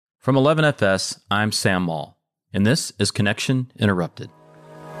From 11FS, I'm Sam Maul, and this is Connection Interrupted.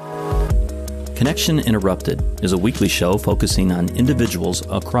 Connection Interrupted is a weekly show focusing on individuals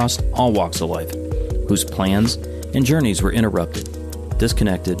across all walks of life whose plans and journeys were interrupted,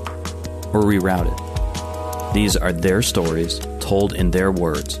 disconnected, or rerouted. These are their stories told in their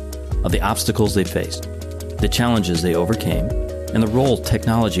words of the obstacles they faced, the challenges they overcame, and the role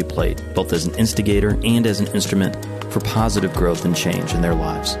technology played both as an instigator and as an instrument for positive growth and change in their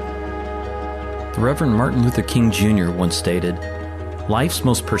lives. The Reverend Martin Luther King Jr. once stated, "Life's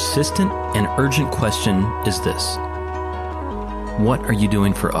most persistent and urgent question is this: what are you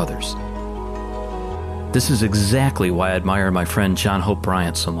doing for others?" This is exactly why I admire my friend John Hope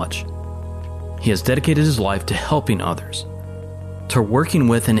Bryant so much. He has dedicated his life to helping others, to working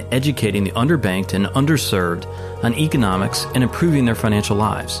with and educating the underbanked and underserved on economics and improving their financial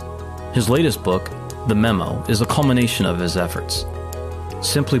lives. His latest book, The Memo, is a culmination of his efforts.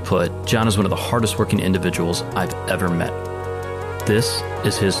 Simply put, John is one of the hardest working individuals I've ever met. This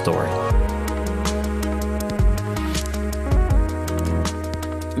is his story.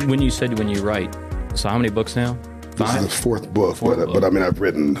 When you write, so how many books now? 5? This is the fourth book, but I mean, I've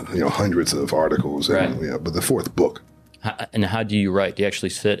written hundreds of articles, and, right. But the fourth book. And how do you write? Do you actually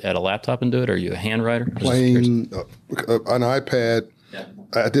sit at a laptop and do it, or are you a hand writer? Playing an iPad. Yeah.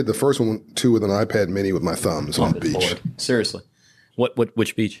 I did the first one too with an iPad mini with my thumbs on the beach. Lord. Seriously.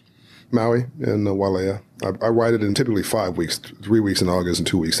 Which beach? Maui and Wailea. I write it in typically 5 weeks, 3 weeks in August and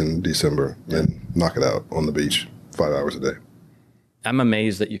 2 weeks in December, and knock it out on the beach 5 hours a day. I'm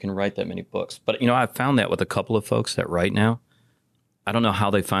amazed that you can write that many books. But, I've found that with a couple of folks that write now. I don't know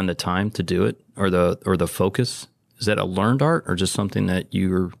how they find the time to do it or the focus. Is that a learned art or just something that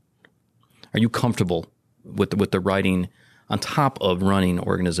are you comfortable with the writing on top of running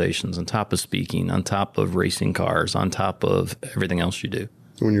organizations, on top of speaking, on top of racing cars, on top of everything else you do?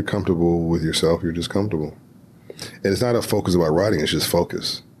 When you're comfortable with yourself, you're just comfortable. And it's not a focus about writing, it's just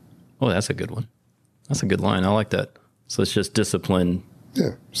focus. Oh, that's a good one. That's a good line. I like that. So it's just discipline.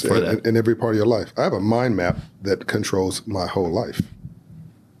 Yeah. In every part of your life. I have a mind map that controls my whole life.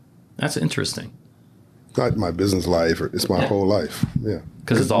 That's interesting. Not my business life, it's my whole life. Yeah.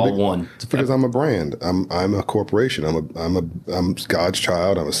 Because it's all one. Because I'm a brand. I'm a corporation. I'm God's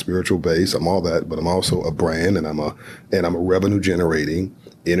child. I'm a spiritual base. I'm all that, but I'm also a brand, and I'm a revenue generating,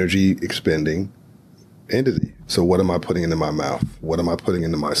 energy expending entity. So what am I putting into my mouth? What am I putting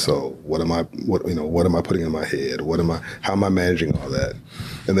into my soul? What am I putting in my head? How am I managing all that?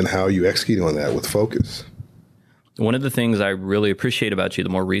 And then how are you executing on that with focus? One of the things I really appreciate about you, the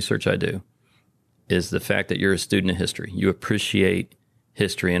more research I do, is the fact that you're a student of history. You appreciate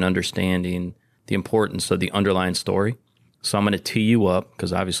history and understanding the importance of the underlying story. So I'm going to tee you up,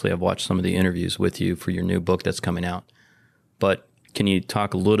 because obviously I've watched some of the interviews with you for your new book that's coming out. But can you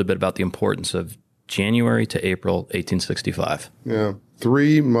talk a little bit about the importance of January to April 1865? Yeah,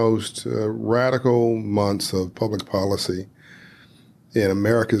 3 most radical months of public policy in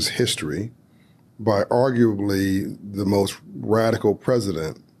America's history by arguably the most radical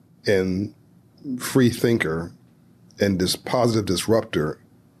president and free thinker and this positive disruptor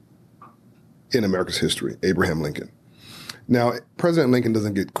in America's history, Abraham Lincoln. Now, President Lincoln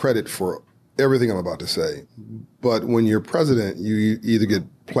doesn't get credit for everything I'm about to say, but when you're president, you either get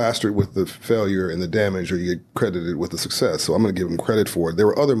plastered with the failure and the damage, or you get credited with the success. So I'm going to give him credit for it. There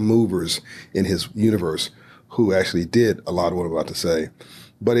were other movers in his universe who actually did a lot of what I'm about to say,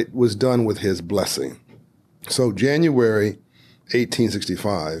 but it was done with his blessing. So January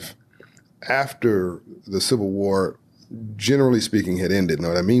 1865, after the Civil War, generally speaking, had ended. And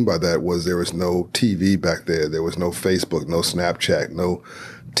what I mean by that was there was no TV back there. There was no Facebook, no Snapchat, no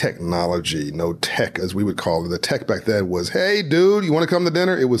technology, no tech, as we would call it. The tech back then was, "Hey, dude, you want to come to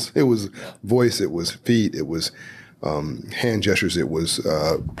dinner?" It was voice, it was feet, it was hand gestures, it was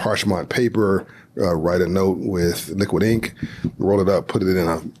parchment paper, write a note with liquid ink, roll it up, put it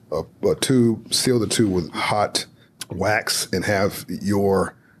in a tube, seal the tube with hot wax, and have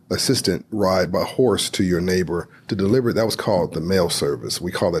your assistant ride by horse to your neighbor to deliver it. That was called the mail service. We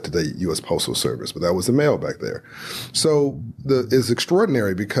call that today U.S. Postal Service, but that was the mail back there. So it's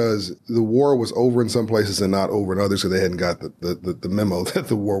extraordinary because the war was over in some places and not over in others, because they hadn't got the memo that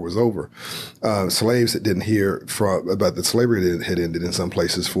the war was over. Slaves that didn't hear about the slavery that had ended in some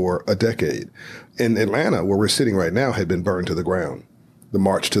places for a decade. In Atlanta, where we're sitting right now, had been burned to the ground. The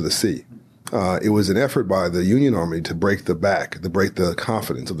March to the Sea. It was an effort by the Union Army to break the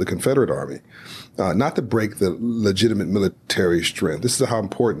confidence of the Confederate Army, not to break the legitimate military strength. This is how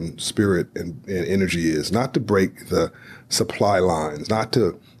important spirit and energy is, not to break the supply lines, not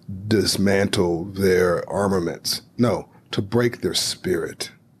to dismantle their armaments. No, to break their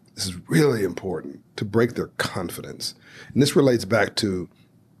spirit. This is really important to break their confidence. And this relates back to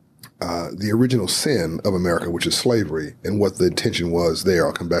the original sin of America, which is slavery, and what the intention was there.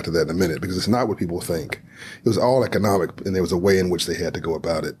 I'll come back to that in a minute, because it's not what people think. It was all economic, and there was a way in which they had to go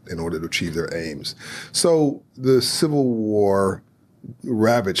about it in order to achieve their aims. So the Civil War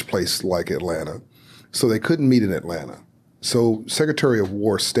ravaged places like Atlanta, so they couldn't meet in Atlanta. So Secretary of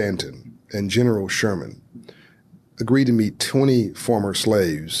War Stanton and General Sherman agreed to meet 20 former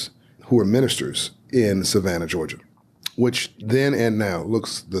slaves who were ministers in Savannah, Georgia, which then and now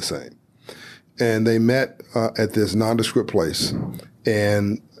looks the same. And they met at this nondescript place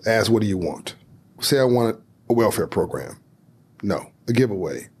and asked, what do you want? Say I want a welfare program. No. A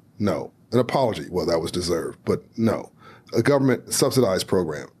giveaway. No. An apology. Well, that was deserved, but no. A government subsidized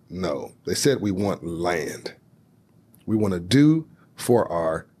program. No. They said we want land. We want to do for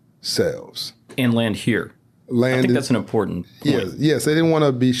ourselves. And land here. I think that's an important point. Yes, they didn't want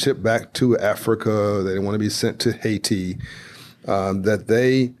to be shipped back to Africa. They didn't want to be sent to Haiti. That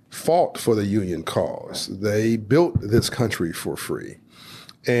they fought for the Union cause. They built this country for free.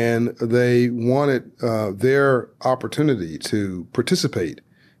 And they wanted their opportunity to participate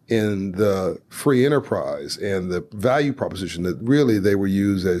in the free enterprise and the value proposition that really they were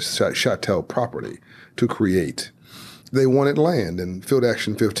used as chattel property to create. They wanted land. And Field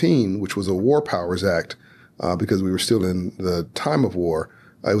Action 15, which was a War Powers Act, because we were still in the time of war,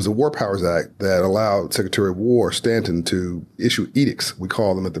 it was a War Powers Act that allowed Secretary of War Stanton to issue edicts. We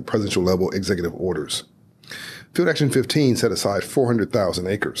call them at the presidential level executive orders. Field Action 15 set aside 400,000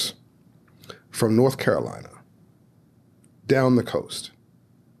 acres from North Carolina down the coast,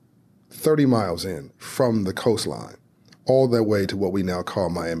 30 miles in from the coastline, all that way to what we now call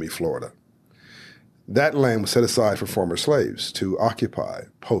Miami, Florida. That land was set aside for former slaves to occupy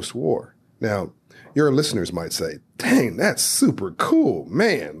post-war. Now, your listeners might say, dang, that's super cool,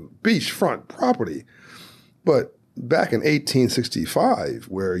 man, beachfront property. But back in 1865,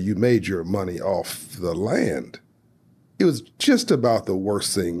 where you made your money off the land, it was just about the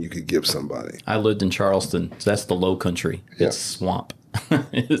worst thing you could give somebody. I lived in Charleston. So that's the low country. It's swamp.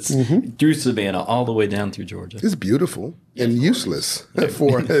 It's through Savannah all the way down through Georgia. It's beautiful and useless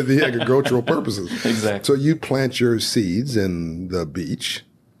for the agricultural purposes. Exactly. So you plant your seeds in the beach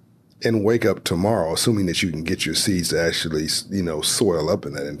and wake up tomorrow, assuming that you can get your seeds to actually, soil up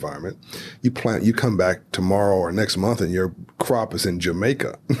in that environment. You come back tomorrow or next month and your crop is in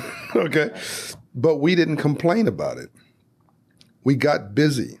Jamaica. Okay. But we didn't complain about it. We got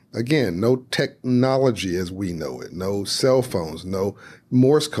busy. Again, no technology as we know it, no cell phones, no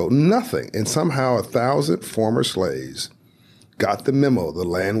Morse code, nothing. And somehow 1,000 former slaves got the memo the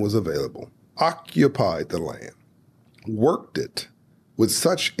land was available, occupied the land, worked it with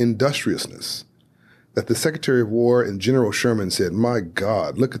such industriousness that the Secretary of War and General Sherman said, my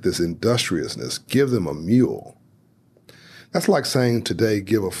God, look at this industriousness. Give them a mule. That's like saying today,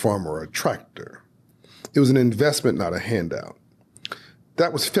 give a farmer a tractor. It was an investment, not a handout.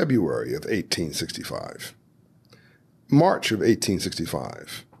 That was February of 1865. March of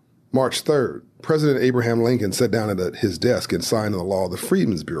 1865, March 3rd, President Abraham Lincoln sat down at his desk and signed the law, the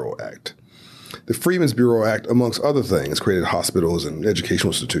Freedmen's Bureau Act. The Freedmen's Bureau Act, amongst other things, created hospitals and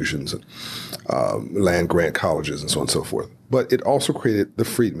educational institutions, and land grant colleges, and so on and so forth. But it also created the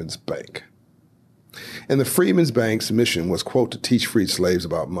Freedmen's Bank. And the Freedmen's Bank's mission was, quote, to teach freed slaves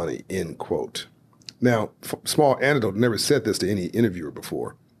about money, end quote. Now, small anecdote, never said this to any interviewer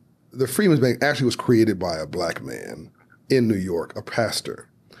before. The Freedmen's Bank actually was created by a black man in New York, a pastor,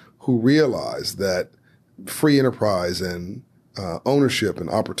 who realized that free enterprise and ownership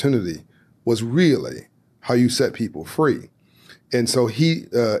and opportunity was really how you set people free. And so he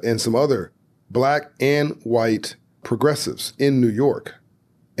and some other black and white progressives in New York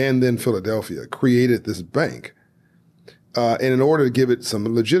and then Philadelphia created this bank. And in order to give it some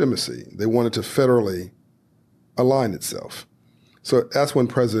legitimacy, they wanted to federally align itself. So that's when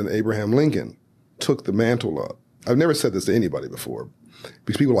President Abraham Lincoln took the mantle up. I've never said this to anybody before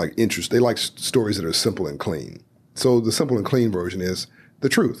because people like they like stories that are simple and clean. So the simple and clean version is the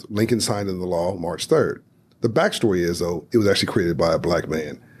truth. Lincoln signed into the law March 3rd. The backstory is, though, it was actually created by a black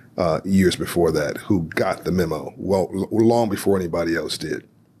man years before that who got the memo, well, long before anybody else did.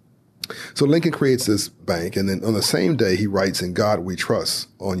 So Lincoln creates this bank, and then on the same day, he writes, "In God We Trust"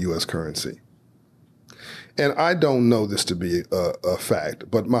 on U.S. currency. And I don't know this to be a fact,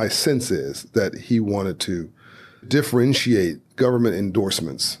 but my sense is that he wanted to differentiate government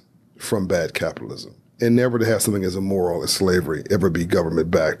endorsements from bad capitalism and never to have something as immoral as slavery ever be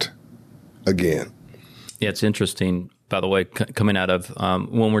government-backed again. Yeah, it's interesting, by the way, coming out of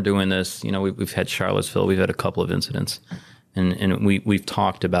when we're doing this, we've had Charlottesville, we've had a couple of incidents. And we've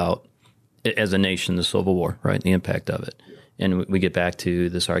talked about, as a nation, the Civil War, right, the impact of it. And we get back to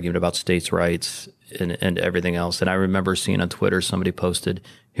this argument about states' rights and everything else. And I remember seeing on Twitter somebody posted,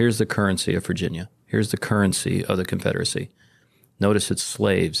 here's the currency of Virginia. Here's the currency of the Confederacy. Notice it's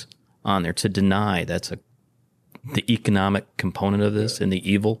slaves on there. To deny the economic component of this and the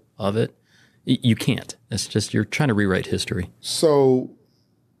evil of it, you can't. It's just, you're trying to rewrite history. So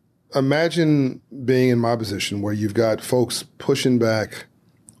imagine being in my position where you've got folks pushing back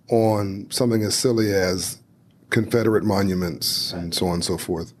on something as silly as Confederate monuments and so on and so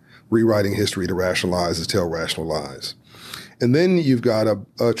forth, rewriting history to rationalize, to tell rational lies. And then you've got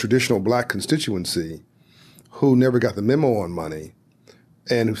a traditional black constituency who never got the memo on money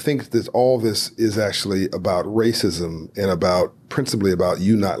and who thinks that all this is actually about racism and principally about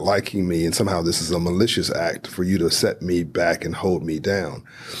you not liking me, and somehow this is a malicious act for you to set me back and hold me down.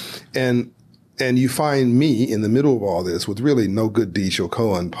 And you find me in the middle of all this with really no good deed shall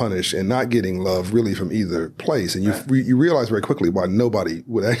go unpunished and not getting love really from either place. And you realize very quickly why nobody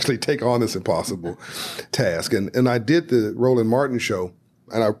would actually take on this impossible task. And I did the Roland Martin show,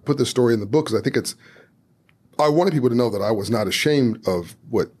 and I put the story in the book because I wanted people to know that I was not ashamed of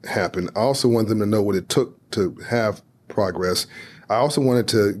what happened. I also wanted them to know what it took to have progress. I also wanted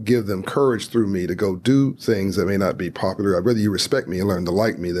to give them courage through me to go do things that may not be popular. I'd rather you respect me and learn to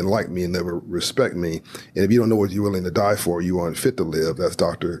like me than like me and never respect me. And if you don't know what you're willing to die for, you aren't fit to live. That's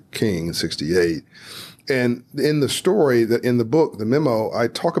Dr. King in 68. And in the story, in the book, the memo, I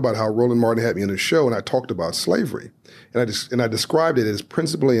talk about how Roland Martin had me on his show, and I talked about slavery. And I described it as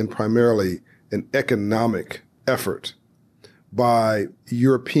principally and primarily an economic effort by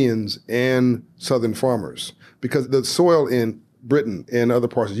Europeans and Southern farmers, because the soil in Britain and other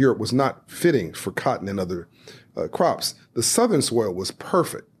parts of Europe was not fitting for cotton and other crops. The Southern soil was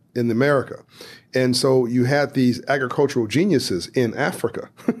perfect in America. And so you had these agricultural geniuses in Africa,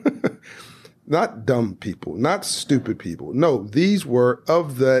 not dumb people, not stupid people. No, these were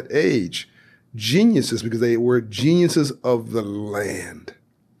of that age, geniuses, because they were geniuses of the land.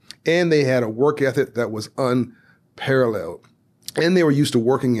 And they had a work ethic that was unparalleled. And they were used to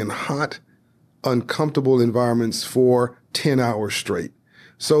working in hot, uncomfortable environments for 10 hours straight.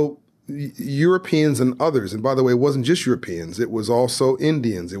 So Europeans and others, and by the way, it wasn't just Europeans, it was also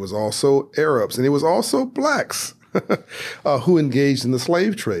Indians, it was also Arabs, and it was also blacks who engaged in the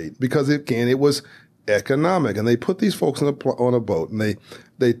slave trade, because again, it was economic. And they put these folks on a boat, and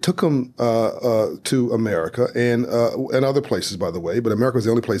they took them to America and other places, by the way, but America was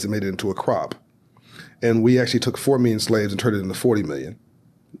the only place that made it into a crop. And we actually took 4 million slaves and turned it into 40 million.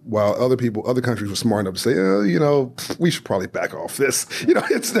 While other countries were smart enough to say, we should probably back off this.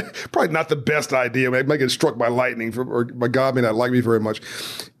 It's probably not the best idea. I might get struck by lightning, or my God may not like me very much.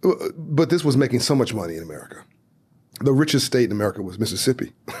 But this was making so much money in America. The richest state in America was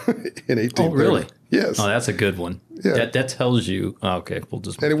Mississippi in 1830. Oh, really? Yes. Oh, that's a good one. Yeah. That tells you, okay, we'll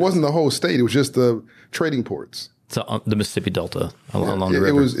just... And it wasn't the whole state. It was just the trading ports. So the Mississippi Delta along the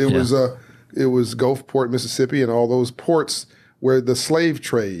river. It was Gulfport, Mississippi, and all those ports where the slave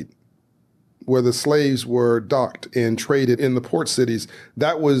trade, where the slaves were docked and traded in the port cities.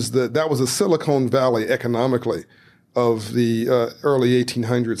 That was the Silicon Valley economically of the early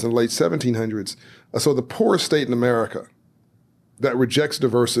 1800s and late 1700s. So the poorest state in America that rejects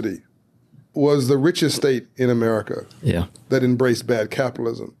diversity was the richest state in America that embraced bad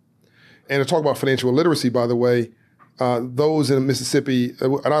capitalism. And to talk about financial literacy, by the way, those in Mississippi,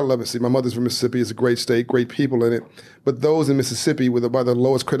 and I love Mississippi. My mother's from Mississippi. It's a great state, great people in it. But those in Mississippi, by the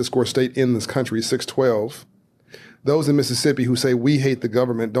lowest credit score state in this country, 612, those in Mississippi who say we hate the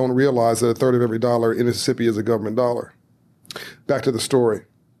government don't realize that a third of every dollar in Mississippi is a government dollar. Back to the story.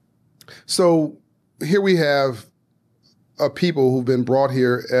 So here we have a people who've been brought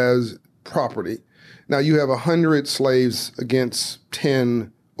here as property. Now you have 100 slaves against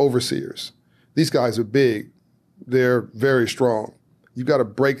 10 overseers. These guys are big. They're very strong. You've got to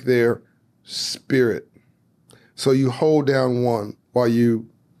break their spirit. So you hold down one while you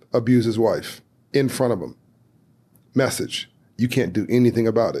abuse his wife in front of him. Message: you can't do anything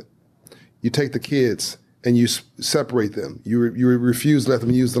about it. You take the kids and you separate them. You refuse to let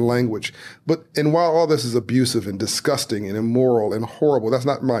them use the language. And while all this is abusive and disgusting and immoral and horrible, that's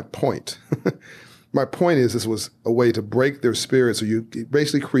not my point. My point is this was a way to break their spirit. So you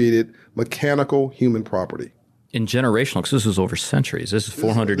basically created mechanical human property. In generational, because this is over centuries. This is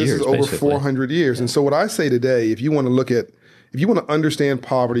 400 years, This is over basically. 400 years. And so what I say today, if you want to look at If you want to understand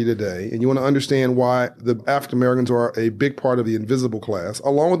poverty today and you want to understand why the African Americans are a big part of the invisible class,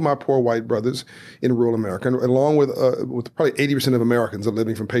 along with my poor white brothers in rural America, and along with probably 80% of Americans are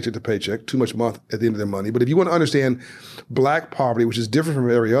living from paycheck to paycheck, too much month at the end of their money. But if you want to understand black poverty, which is different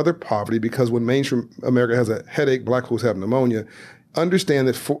from every other poverty, because when mainstream America has a headache, black folks have pneumonia, understand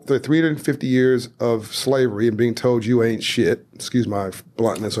that for the 350 years of slavery and being told you ain't shit, excuse my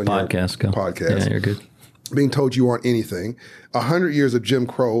bluntness on your podcast. Yeah, you're good. Being told you aren't anything. 100 years of Jim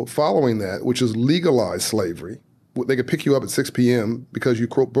Crow following that, which is legalized slavery. They could pick you up at 6 p.m. because you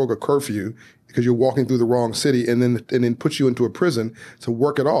broke a curfew because you're walking through the wrong city and then put you into a prison to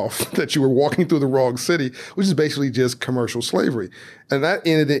work it off that you were walking through the wrong city, which is basically just commercial slavery. And that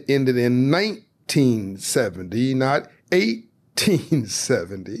ended in 1970, not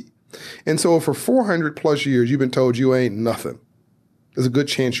 1870. And so for 400 plus years, you've been told you ain't nothing. There's a good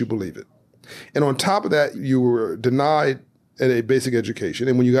chance you believe it. And on top of that, you were denied a basic education.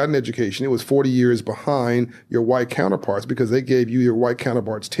 And when you got an education, it was 40 years behind your white counterparts because they gave you your white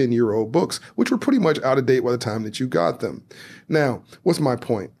counterparts 10-year-old books, which were pretty much out of date by the time that you got them. Now, what's my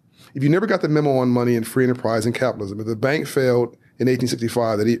point? If you never got the memo on money and free enterprise and capitalism, if the bank failed in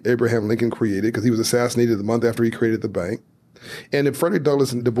 1865 that Abraham Lincoln created because he was assassinated the month after he created the bank, and if Frederick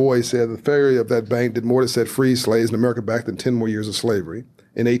Douglass and Du Bois said the failure of that bank did more to set free slaves in America back than 10 more years of slavery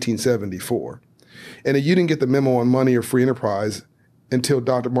in 1874, and if you didn't get the memo on money or free enterprise until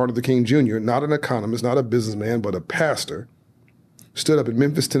Dr. Martin Luther King Jr., not an economist, not a businessman, but a pastor, stood up in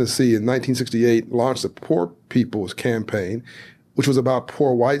Memphis, Tennessee in 1968, launched the Poor People's Campaign, which was about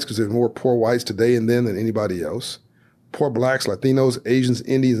poor whites because there's more poor whites today and then than anybody else. Poor blacks, Latinos, Asians,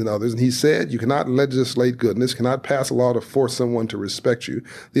 Indians, and others. And he said, you cannot legislate goodness, cannot pass a law to force someone to respect you.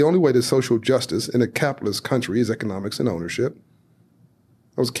 The only way to social justice in a capitalist country is economics and ownership.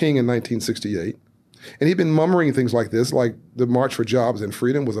 That was King in 1968. And he'd been murmuring things like this, like the March for Jobs and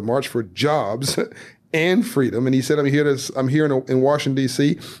Freedom was a march for jobs and freedom. And he said, I'm here in Washington,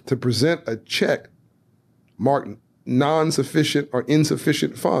 D.C. to present a check marked non-sufficient or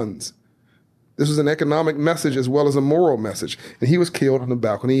insufficient funds. This was an economic message as well as a moral message. And he was killed on the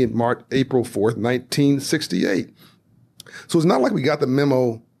balcony in April 4th, 1968. So it's not like we got the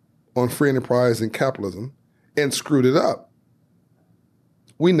memo on free enterprise and capitalism and screwed it up.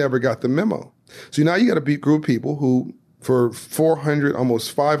 We never got the memo. So now you got a group of people who, for 400,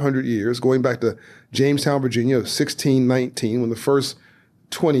 almost 500 years, going back to Jamestown, Virginia, 1619, when the first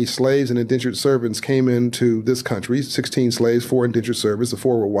 20 slaves and indentured servants came into this country, 16 slaves, 4 indentured servants, the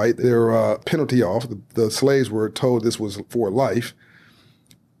 4 were white. Their penalty off, the slaves were told this was for life.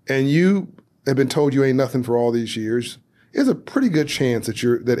 And you have been told you ain't nothing for all these years. There's a pretty good chance that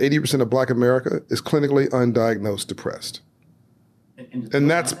 80% of black America is clinically undiagnosed depressed. And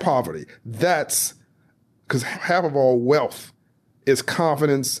that's poverty. That's because half of all wealth is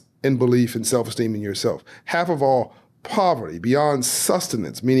confidence and belief and self-esteem in yourself. Half of all poverty, beyond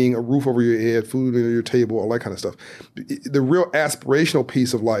sustenance, meaning a roof over your head, food on your table, all that kind of stuff. The real aspirational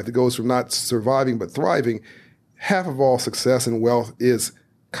piece of life that goes from not surviving but thriving, half of all success and wealth is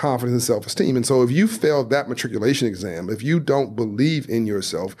confidence and self-esteem. And so if you failed that matriculation exam, if you don't believe in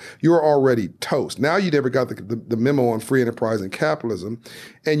yourself, you're already toast. Now you never got the memo on free enterprise and capitalism,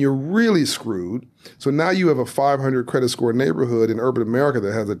 and you're really screwed. So now you have a 500 credit score neighborhood in urban America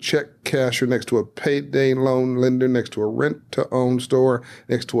that has a check casher next to a payday loan lender, next to a rent-to-own store,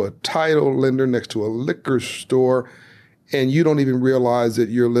 next to a title lender, next to a liquor store, and you don't even realize that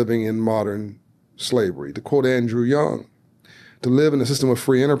you're living in modern slavery. To quote Andrew Young, to live in a system of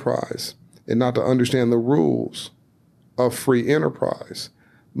free enterprise and not to understand the rules of free enterprise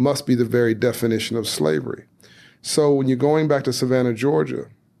must be the very definition of slavery. So when you're going back to Savannah, Georgia,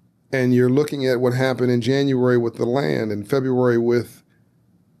 and you're looking at what happened in January with the land, and February with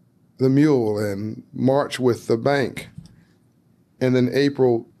the mule, and March with the bank, and then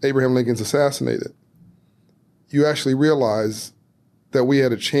April, Abraham Lincoln's assassinated, you actually realize that we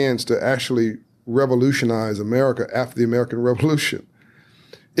had a chance to actually revolutionize America after the American Revolution.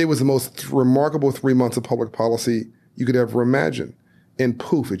 It was the most remarkable 3 months of public policy you could ever imagine. And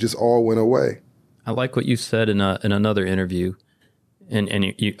poof, it just all went away. I like what you said in another interview.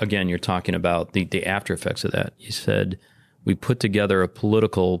 And you, again, you're talking about the after effects of that. You said we put together a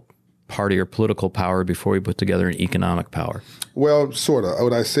political party or political power before we put together an economic power. Well, sort of.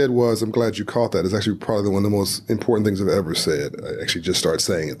 What I said was, I'm glad you caught that. It's actually probably one of the most important things I've ever said. I actually just started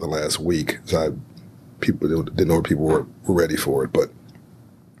saying it the last week. So people didn't know people were ready for it. But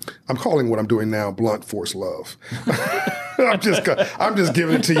I'm calling what I'm doing now blunt force love. I'm just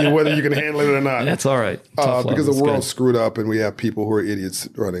giving it to you whether you can handle it or not. That's all right. Because the world's screwed up and we have people who are idiots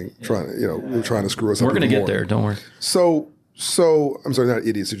trying to screw us up. We're going to get there. Don't worry. So So, I'm sorry, not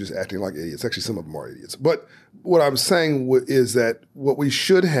idiots, they're just acting like idiots. Actually, some of them are idiots. But what I'm saying is that what we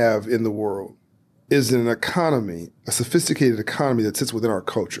should have in the world is an economy, a sophisticated economy that sits within our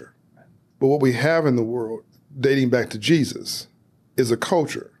culture. But what we have in the world, dating back to Jesus, is a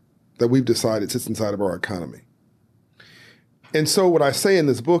culture that we've decided sits inside of our economy. And so what I say in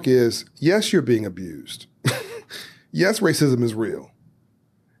this book is, yes, you're being abused. Yes, racism is real.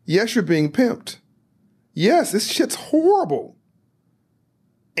 Yes, you're being pimped. Yes, this shit's horrible.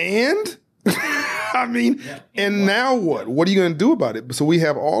 And and now what? What are you going to do about it? So we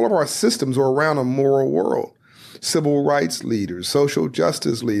have all of our systems are around a moral world. Civil rights leaders, social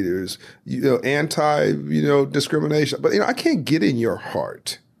justice leaders, anti-discrimination. But I can't get in your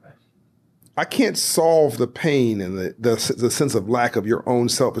heart. I can't solve the pain and the sense of lack of your own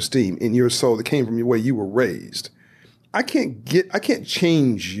self-esteem in your soul that came from the way you were raised. I can't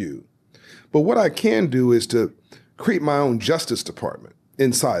change you. But what I can do is to create my own justice department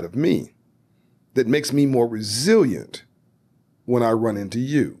inside of me that makes me more resilient when I run into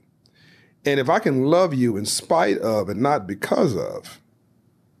you. And if I can love you in spite of and not because of,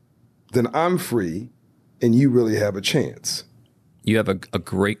 then I'm free and you really have a chance. You have a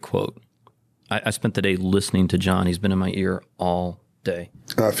great quote. I spent the day listening to John. He's been in my ear all day.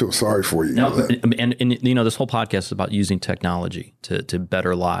 I feel sorry for you. No, and this whole podcast is about using technology to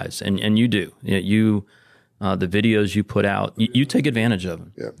better lives, and you do. You the videos you put out, you take advantage of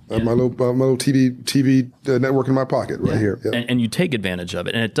them. Yeah, I have my little TV network in my pocket right here. Yeah. And you take advantage of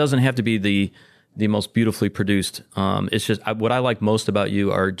it, and it doesn't have to be the most beautifully produced. It's just what I like most about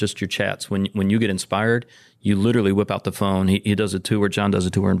you are just your chats. When you get inspired, you literally whip out the phone. He does a tour. John does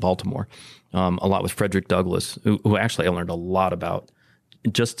a tour in Baltimore, a lot with Frederick Douglass, who actually I learned a lot about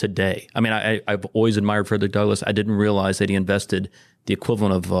just today. I mean, I've always admired Frederick Douglass. I didn't realize that he invested the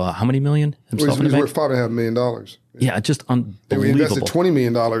equivalent of how many million himself in the bank? He's worth $5.5 million. Yeah, just unbelievable. And he invested $20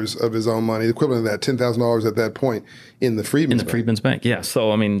 million of his own money, the equivalent of that $10,000 at that point in the Freedmen's Bank. Yeah.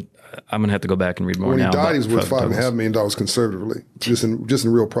 So, I mean, I'm going to have to go back and read more when now. When he died, he was worth $5.5 million conservatively, just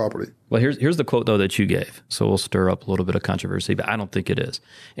in real property. Well, here's the quote, though, that you gave. So we'll stir up a little bit of controversy, but I don't think it is.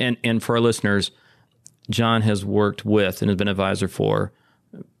 And for our listeners, John has worked with and has been advisor for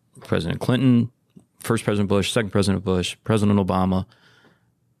President Clinton, first President Bush, second President Bush, President Obama.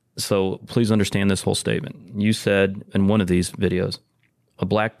 So please understand this whole statement. You said in one of these videos, a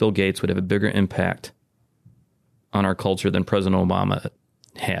black Bill Gates would have a bigger impact on our culture than President Obama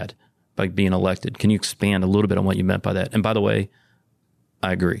had by being elected. Can you expand a little bit on what you meant by that? And by the way,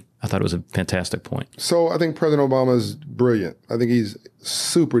 I agree. I thought it was a fantastic point. So I think President Obama is brilliant. I think he's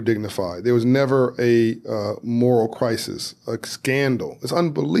super dignified. There was never a moral crisis, a scandal. It's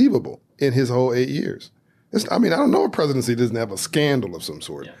unbelievable in his whole 8 years. I don't know a presidency doesn't have a scandal of some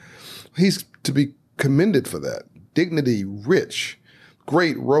sort. Yeah. He's to be commended for that. Dignity, rich,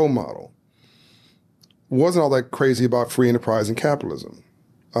 great role model. Wasn't all that crazy about free enterprise and capitalism.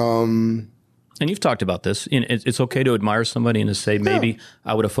 And you've talked about this. It's okay to admire somebody and to say, maybe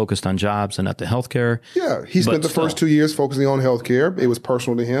I would have focused on jobs and not the healthcare. Yeah, he spent the first 2 years focusing on healthcare. It was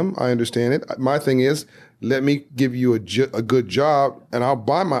personal to him. I understand it. My thing is, let me give you a good job and I'll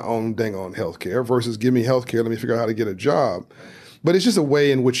buy my own dang on healthcare versus give me healthcare. Let me figure out how to get a job. But it's just a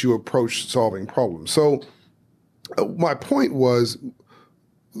way in which you approach solving problems. So my point was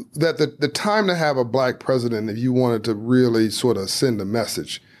that the time to have a black president, if you wanted to really sort of send a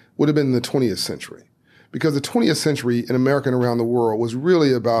message, would have been in the 20th century. Because the 20th century in America and around the world was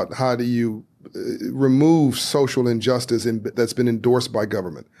really about how do you remove social injustice that's been endorsed by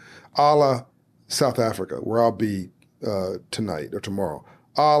government, a la South Africa, where I'll be tonight or tomorrow,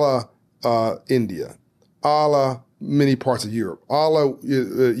 a la India, a la many parts of Europe, a la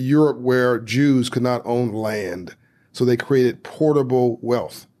Europe where Jews could not own land, so they created portable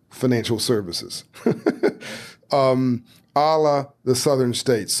wealth, financial services. A la the southern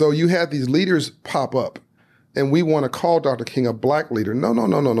states. So you had these leaders pop up, and we want to call Dr. King a black leader.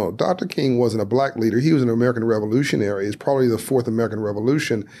 No. Dr. King wasn't a black leader. He was an American revolutionary. It's probably the fourth American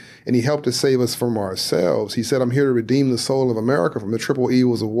Revolution, and he helped to save us from ourselves. He said, I'm here to redeem the soul of America from the triple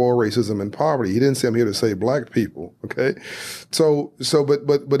evils of war, racism, and poverty. He didn't say, I'm here to save black people, okay?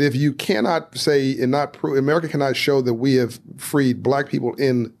 But if you cannot say and not prove, America cannot show that we have freed black people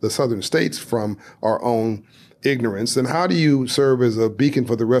in the southern states from our own ignorance, then how do you serve as a beacon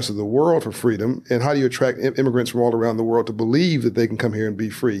for the rest of the world for freedom? And how do you attract immigrants from all around the world to believe that they can come here and be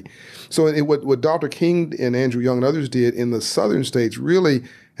free? So what Dr. King and Andrew Young and others did in the southern states really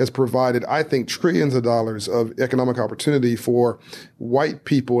has provided, I think, trillions of dollars of economic opportunity for white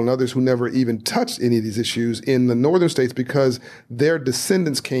people and others who never even touched any of these issues in the northern states because their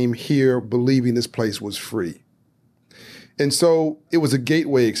descendants came here believing this place was free. And so it was a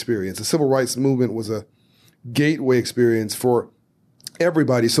gateway experience. The civil rights movement was a gateway experience for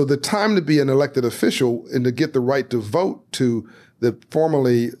everybody. So the time to be an elected official and to get the right to vote to the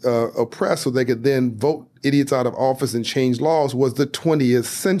formerly oppressed so they could then vote idiots out of office and change laws was the 20th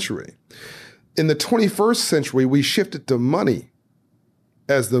century. In the 21st century, we shifted to money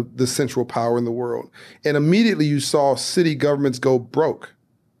as the central power in the world. And immediately you saw city governments go broke.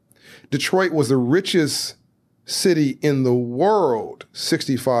 Detroit was the richest city in the world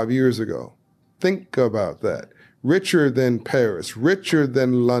 65 years ago. Think about that. Richer than Paris, richer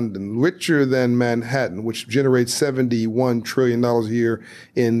than London, richer than Manhattan, which generates $71 trillion a year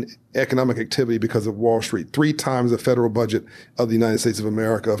in economic activity because of Wall Street. 3 times the federal budget of the United States of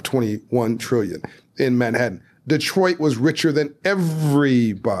America of $21 trillion in Manhattan. Detroit was richer than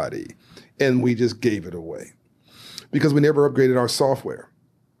everybody, and we just gave it away because we never upgraded our software.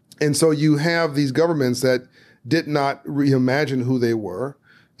 And so you have these governments that did not reimagine who they were,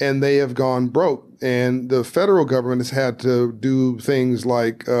 and they have gone broke. And the federal government has had to do things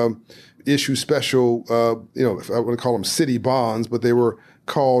like issue special, if I want to call them city bonds, but they were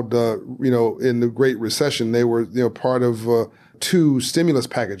called, in the Great Recession, they were, part of 2 stimulus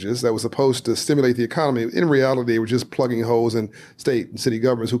packages that was supposed to stimulate the economy. In reality, they were just plugging holes in state and city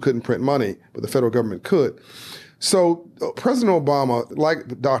governments who couldn't print money, but the federal government could. So President Obama,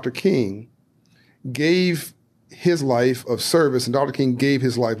 like Dr. King, gave his life of service, and Dr. King gave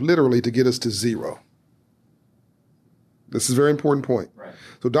his life literally to get us to zero. This is a very important point. Right.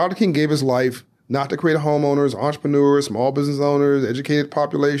 So Dr. King gave his life not to create homeowners, entrepreneurs, small business owners, educated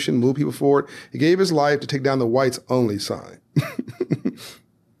population, move people forward. He gave his life to take down the whites only sign.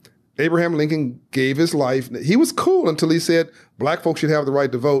 Abraham Lincoln gave his life. He was cool until he said black folks should have the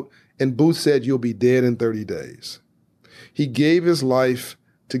right to vote, and Booth said you'll be dead in 30 days. He gave his life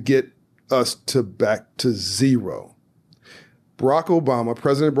to get us back to zero. President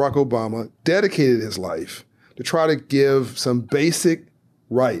Barack Obama, dedicated his life to try to give some basic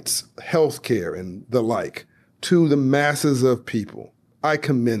rights, health care and the like, to the masses of people. I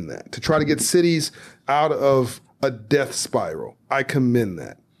commend that. To try to get cities out of a death spiral. I commend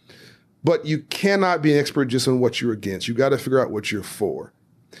that. But you cannot be an expert just on what you're against. You got to figure out what you're for.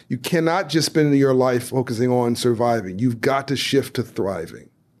 You cannot just spend your life focusing on surviving. You've got to shift to thriving.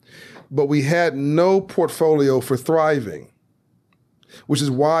 But we had no portfolio for thriving, which is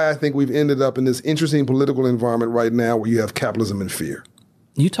why I think we've ended up in this interesting political environment right now where you have capitalism and fear.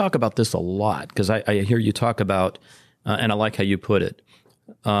 You talk about this a lot because I hear you talk about, and I like how you put it,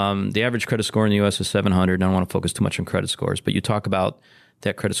 the average credit score in the U.S. is 700. I don't want to focus too much on credit scores, but you talk about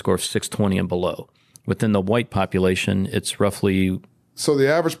that credit score of 620 and below. Within the white population, it's roughly... So the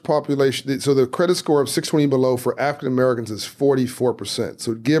average population, so the credit score of 620 below for African Americans is 44%.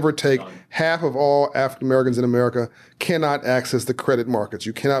 So give or take, half of all African Americans in America cannot access the credit markets.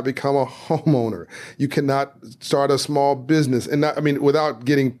 You cannot become a homeowner. You cannot start a small business, and without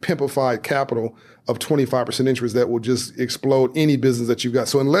getting pimpified capital of 25% interest that will just explode any business that you've got.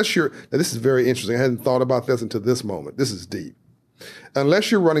 So now this is very interesting. I hadn't thought about this until this moment. This is deep.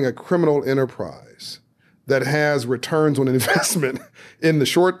 Unless you're running a criminal enterprise that has returns on investment in the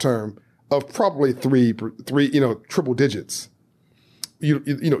short term of probably three, triple digits. You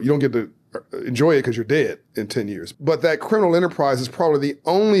don't get to enjoy it because you're dead in 10 years. But that criminal enterprise is probably the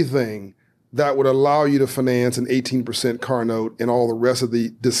only thing that would allow you to finance an 18% car note and all the rest of the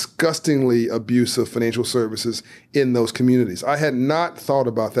disgustingly abusive financial services in those communities. I had not thought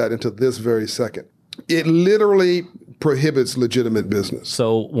about that until this very second. It literally prohibits legitimate business.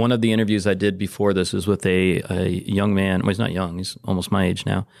 So one of the interviews I did before this is with a young man. Well, he's not young. He's almost my age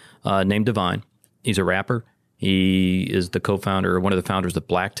now, named Divine. He's a rapper. He is the co-founder, one of the founders of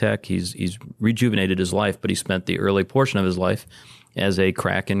Black Tech. He's rejuvenated his life, but he spent the early portion of his life as a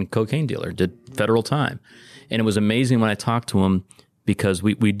crack and cocaine dealer, did federal time. And it was amazing when I talked to him because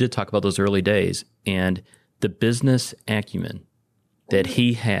we did talk about those early days and the business acumen that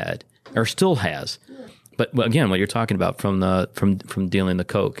he had or still has. But again, what you're talking about from dealing the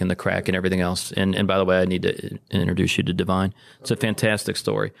coke and the crack and everything else. And by the way, I need to introduce you to Divine. It's a fantastic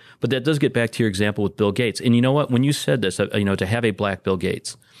story. But that does get back to your example with Bill Gates. And you know what? When you said this, to have a black Bill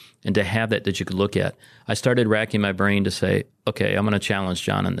Gates and to have that you could look at, I started racking my brain to say, okay, I'm going to challenge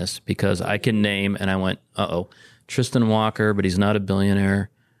John on this because I can name, and I went, Tristan Walker, but he's not a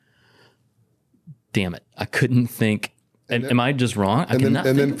billionaire. Damn it. I couldn't think. Am I just wrong? And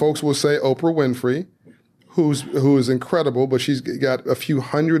then folks will say Oprah Winfrey, who is incredible, but she's got a few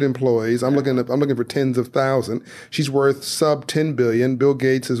hundred employees. I'm looking for tens of thousands. She's worth sub $10 billion. Bill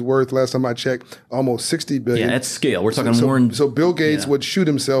Gates is worth, last time I checked, almost $60 billion. Yeah, at scale. We're talking more. So Bill Gates would shoot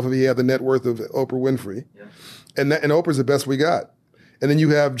himself if he had the net worth of Oprah Winfrey. And Oprah's the best we got. And then you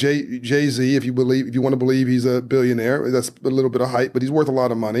have Jay-Z, if you want to believe he's a billionaire. That's a little bit of hype, but he's worth a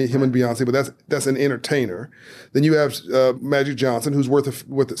lot of money. Him and Beyonce, but that's an entertainer. Then you have Magic Johnson, who's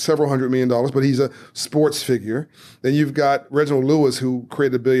worth several $100 million, but he's a sports figure. Then you've got Reginald Lewis, who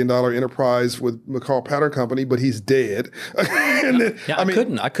created a $1 billion enterprise with McCall Pattern Company, but he's dead. Then,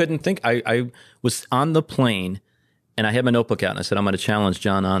 I couldn't think. I was on the plane, and I had my notebook out, and I said, I'm going to challenge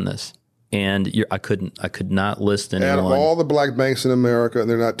John on this. And I could not list anyone. Out of all the black banks in America, and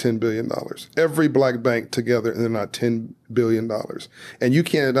they're not $10 billion. Every black bank together, and they're not $10 billion. And you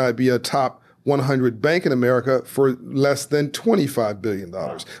cannot be a top 100 bank in America for less than $25 billion.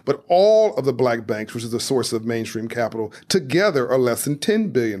 Wow. But all of the black banks, which is the source of mainstream capital, together are less than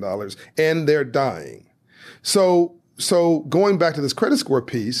 $10 billion, and they're dying. So going back to this credit score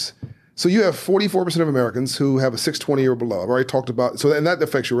piece, so you have 44% of Americans who have a 620 or below. I've already talked about, and that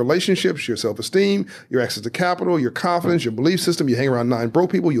affects your relationships, your self-esteem, your access to capital, your confidence, your belief system. You hang around 9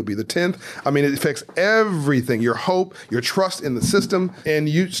 broke people, you'll be the 10th. I mean, it affects everything, your hope, your trust in the system, and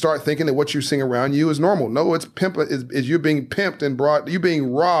you start thinking that what you're seeing around you is normal. No, it's you're being pimped and you're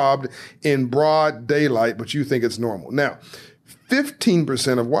being robbed in broad daylight, but you think it's normal. Now,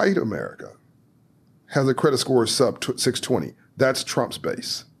 15% of white America has a credit score sub 620. That's Trump's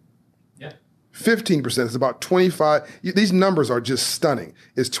base. 15% is about 25. These numbers are just stunning.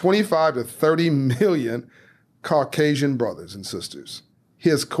 It's 25 to 30 million Caucasian brothers and sisters.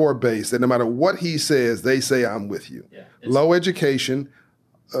 His core base, that no matter what he says, they say, I'm with you. Yeah, low education,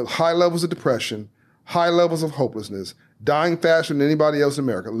 high levels of depression, high levels of hopelessness, dying faster than anybody else in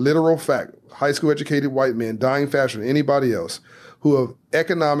America. Literal fact, high school educated white men dying faster than anybody else, who have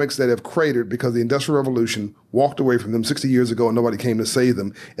economics that have cratered because the Industrial Revolution walked away from them 60 years ago and nobody came to save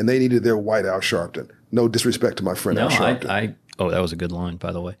them, and they needed their white Al Sharpton. No disrespect to my friend Al Sharpton. That was a good line,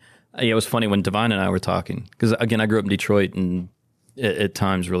 by the way. Yeah, it was funny when Divine and I were talking, because again, I grew up in Detroit and at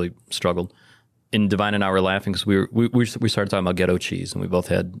times really struggled. And Divine and I were laughing because we started talking about ghetto cheese, and we both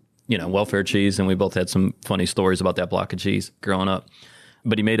had, welfare cheese, and we both had some funny stories about that block of cheese growing up.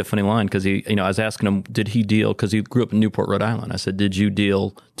 But he made a funny line because I was asking him, did he deal, because he grew up in Newport, Rhode Island. I said, did you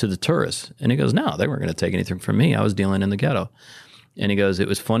deal to the tourists? And he goes, no, they weren't going to take anything from me. I was dealing in the ghetto. And he goes, it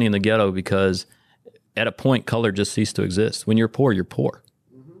was funny in the ghetto because at a point, color just ceased to exist. When you're poor, you're poor.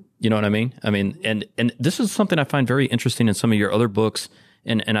 Mm-hmm. You know what I mean? And this is something I find very interesting in some of your other books,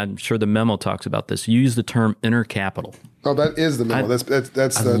 and I'm sure the memo talks about this. You use the term inner capital. Oh, that is the memo.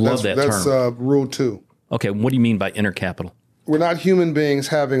 That's rule 2. Okay, what do you mean by inner capital? We're not human beings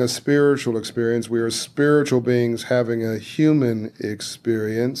having a spiritual experience. We are spiritual beings having a human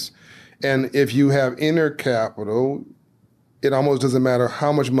experience. And if you have inner capital, it almost doesn't matter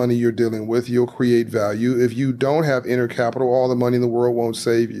how much money you're dealing with, you'll create value. If you don't have inner capital, all the money in the world won't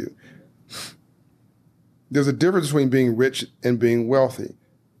save you. There's a difference between being rich and being wealthy.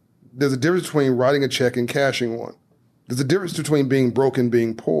 There's a difference between writing a check and cashing one. There's a difference between being broke and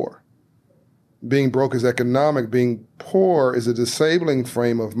being poor. Being broke is economic. Being poor is a disabling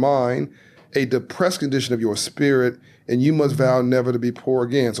frame of mind, a depressed condition of your spirit, and you must vow never to be poor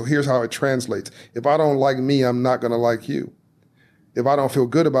again. So here's how it translates. If I don't like me, I'm not going to like you. If I don't feel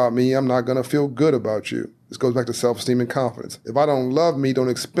good about me, I'm not going to feel good about you. This goes back to self-esteem and confidence. If I don't love me, don't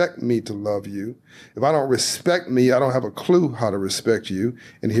expect me to love you. If I don't respect me, I don't have a clue how to respect you.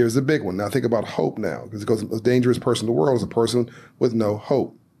 And here's the big one. Now think about hope now, because the most dangerous person in the world is a person with no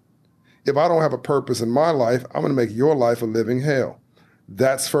hope. If I don't have a purpose in my life, I'm going to make your life a living hell.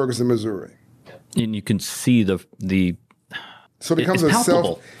 That's Ferguson, Missouri. And you can see the so it becomes a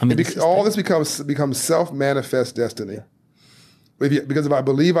self. All this becomes self-manifest destiny. Because if I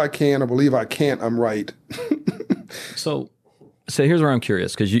believe I can or believe I can't, I'm right. So here's where I'm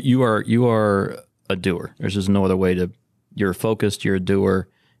curious, because you are a doer. There's just no other way to. You're focused. You're a doer,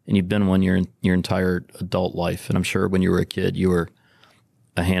 and you've been one your entire adult life. And I'm sure when you were a kid, you were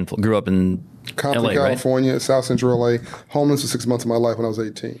a handful. Grew up in Compton, LA, California, right? South Central LA. Homeless for 6 months of my life when I was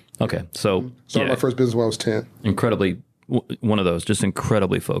 18. Okay, so started my first business when I was 10. Incredibly, one of those, just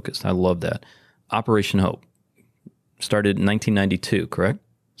incredibly focused. I love that. Operation Hope started in 1992, correct?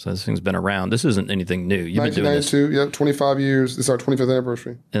 So this thing's been around. This isn't anything new. You've been doing this. 1992, yeah, 25 years. This is our 25th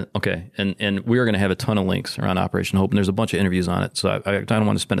anniversary. And we are going to have a ton of links around Operation Hope, and there's a bunch of interviews on it. So I don't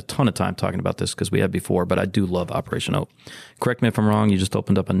want to spend a ton of time talking about this because we have before, but I do love Operation Hope. Correct me if I'm wrong, you just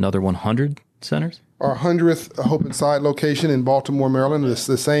opened up another 100 centers? Our 100th Hope Inside location in Baltimore, Maryland. It's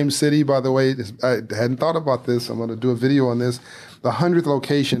the same city, by the way. I hadn't thought about this. I'm going to do a video on this. The 100th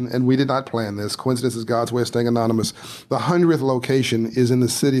location, and we did not plan this. Coincidence is God's way of staying anonymous. The 100th location is in the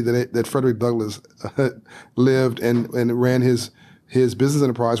city that Frederick Douglass lived and ran his business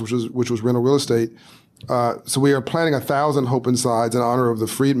enterprise, which was rental real estate. So we are planning 1,000 Hope Insides in honor of the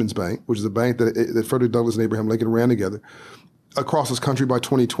Freedmen's Bank, which is a bank that Frederick Douglass and Abraham Lincoln ran together, across this country by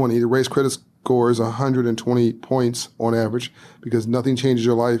 2020 to raise credit scores 120 points on average, because nothing changes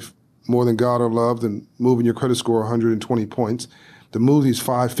your life more than God or love than moving your credit score 120 points. To move these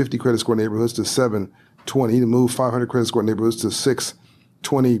 550 credit score neighborhoods to 720, to move 500 credit score neighborhoods to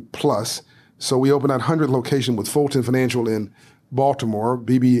 620 plus. So we opened 100 location with Fulton Financial in Baltimore.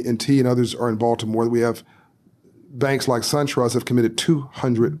 BB&T and others are in Baltimore. We have banks like SunTrust have committed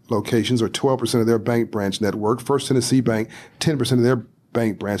 200 locations, or 12% of their bank branch network. First Tennessee Bank, 10% of their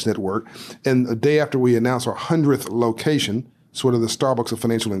bank branch network. And a day after we announced our 100th location, sort of the Starbucks of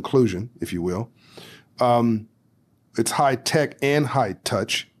financial inclusion, if you will, it's high tech and high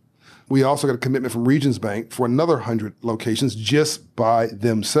touch. We also got a commitment from Regions Bank for another 100 locations just by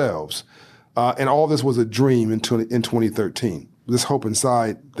themselves. And all this was a dream in 2013. This Hope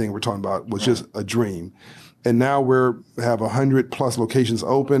Inside thing we're talking about was just a dream. And now we have 100 plus locations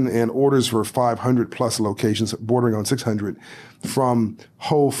open and orders for 500 plus locations, bordering on 600, from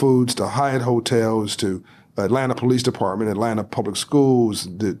Whole Foods to Hyatt Hotels to Atlanta Police Department, Atlanta Public Schools,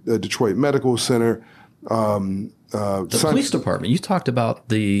 the Detroit Medical Center. The police department. You talked about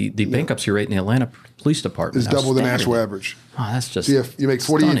the bankruptcy rate in the Atlanta Police Department. It's double the national average. Oh, that's just so you make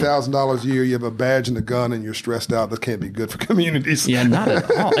 $48,000 a year, you have a badge and a gun, and you're stressed out. That can't be good for communities. Yeah, not at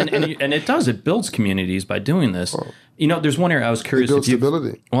all. And it does. It builds communities by doing this. You know, there's one area I was curious if you.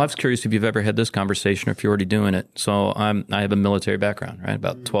 Stability. Well, I was curious if you've ever had this conversation or if you're already doing it. So I have a military background, right?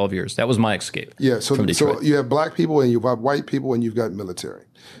 About 12 years. That was my escape. Yeah. So you have black people and you have white people and you've got military.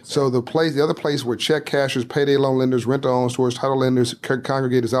 So the other place where check cashers, payday loan lenders, rent-to-own stores, title lenders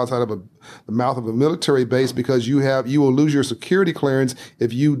congregate is outside of the mouth of a military base, because you will lose your security clearance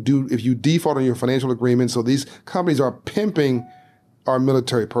if you default on your financial agreement. So these companies are pimping our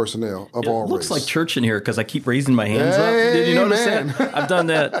military personnel of all races. It looks like church in here because I keep raising my hands up. Did you notice that? I've done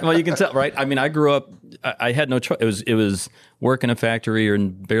that. Well, you can tell, right? I mean, I grew up. I had no choice. It was work in a factory or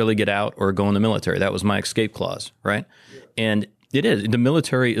barely get out or go in the military. That was my escape clause, right? Yeah. And it is. The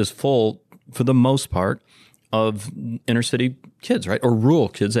military is full, for the most part, of inner city kids, right? Or rural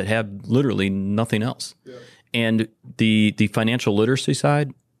kids that have literally nothing else. Yeah. And the financial literacy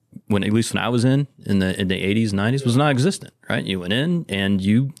side, at least when I was in the 80s, 90s, was non-existent, right? You went in and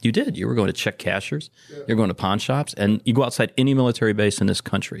you were going to check cashers, you're going to pawn shops, and you go outside any military base in this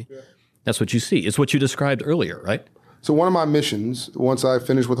country. Yeah. That's what you see. It's what you described earlier, right? So one of my missions, once I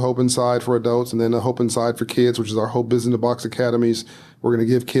finish with Hope Inside for adults and then Hope Inside for kids, which is our Hope Business in the Box Academies, we're going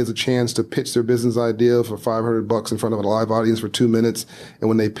to give kids a chance to pitch their business idea for $500 in front of a live audience for 2 minutes. And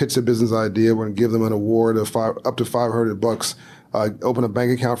when they pitch their business idea, we're going to give them an award of up to $500. Open a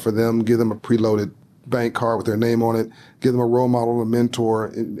bank account for them, give them a preloaded bank card with their name on it, give them a role model, a mentor,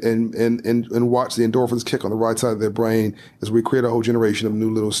 and watch the endorphins kick on the right side of their brain as we create a whole generation of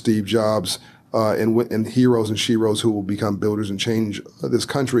new little Steve Jobs and heroes and sheroes who will become builders and change this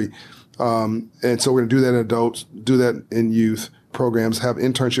country. And so we're going to do that in adults, do that in youth programs, have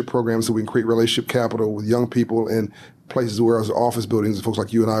internship programs so we can create relationship capital with young people in places where, as office buildings, folks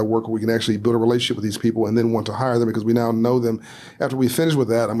like you and I work, where we can actually build a relationship with these people and then want to hire them because we now know them. After we finish with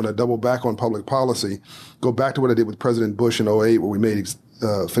that, I'm going to double back on public policy, go back to what I did with President Bush in 2008, where we made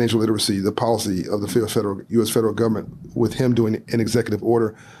financial literacy the policy of the U.S. federal government, with him doing an executive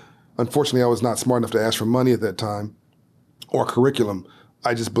order. Unfortunately, I was not smart enough to ask for money at that time or curriculum.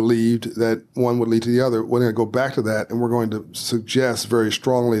 I just believed that one would lead to the other. We're going to go back to that, and we're going to suggest very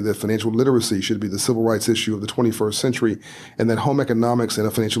strongly that financial literacy should be the civil rights issue of the 21st century, and that home economics and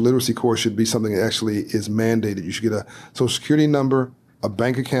a financial literacy course should be something that actually is mandated. You should get a Social Security number, a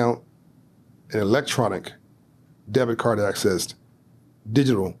bank account, an electronic debit card accessed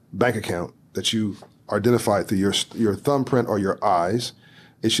digital bank account that you identify through your thumbprint or your eyes.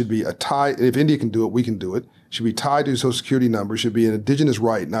 It should be a tie. If India can do it, we can do it. It should be tied to a Social Security number. It should be an indigenous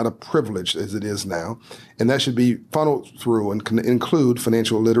right, not a privilege as it is now. And that should be funneled through and can include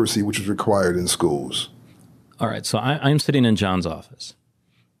financial literacy, which is required in schools. All right. So I'm sitting in John's office.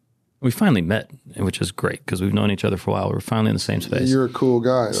 We finally met, which is great because we've known each other for a while. We're finally in the same space. You're a cool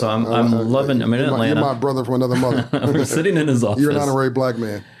guy. So I'm loving. I'm in Atlanta. You're my brother from another mother. We're sitting in his office. You're an honorary black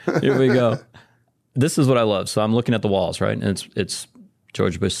man. Here we go. This is what I love. So I'm looking at the walls, right? And it's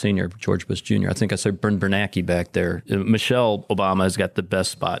George Bush Sr., George Bush Jr. I think I said Bernanke back there. Michelle Obama has got the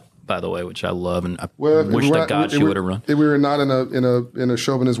best spot, by the way, which I love, and I wish to God she would have run. If we were not in a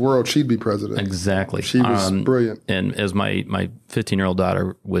chauvinist world, she'd be president. Exactly. She was brilliant. And as my 15-year-old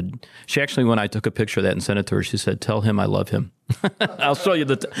daughter she actually, when I took a picture of that and sent it to her, she said, "Tell him I love him." I'll show you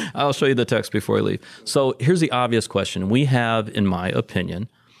the text before I leave. So here's the obvious question: we have, in my opinion,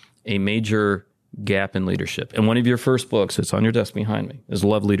 a major gap in leadership. And one of your first books, it's on your desk behind me, is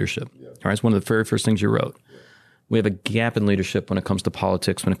Love Leadership. Yeah. All right, it's one of the very first things you wrote. Yeah. We have a gap in leadership when it comes to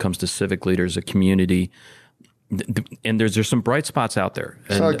politics, when it comes to civic leaders, a community. And there's some bright spots out there.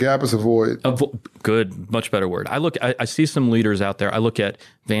 It's not a gap, it's a void. Good, much better word. I see some leaders out there. I look at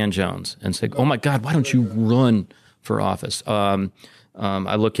Van Jones and say, oh my God, why don't you run for office?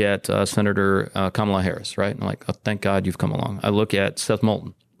 I look at Senator Kamala Harris, right? And I'm like, oh, thank God you've come along. I look at Seth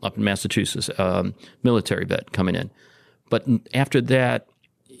Moulton up in Massachusetts, military vet coming in. But after that,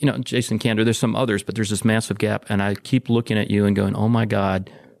 Jason Kander, there's some others, but there's this massive gap. And I keep looking at you and going, oh my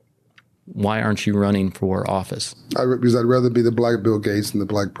God, why aren't you running for office? Because I'd rather be the black Bill Gates than the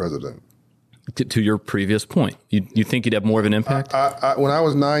black president. To your previous point, you think you'd have more of an impact? When I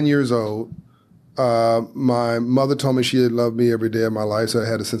was 9 years old, my mother told me she loved me every day of my life, so I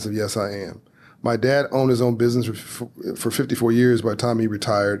had a sense of yes, I am. My dad owned his own business for 54 years by the time he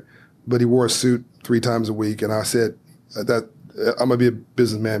retired, but he wore a suit 3 times a week, and I said that I'm going to be a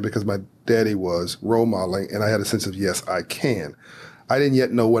businessman because my daddy was role modeling, and I had a sense of yes, I can. I didn't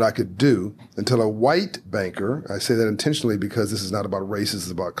yet know what I could do until a white banker, I say that intentionally because this is not about race, this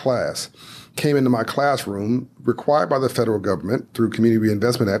is about class, came into my classroom, required by the federal government through Community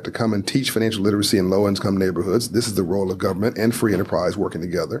Reinvestment Act to come and teach financial literacy in low-income neighborhoods. This is the role of government and free enterprise working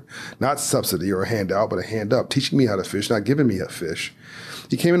together. Not subsidy or a handout, but a hand up, teaching me how to fish, not giving me a fish.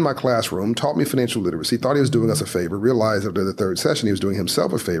 He came in my classroom, taught me financial literacy, thought he was doing us a favor, realized after the 3rd session he was doing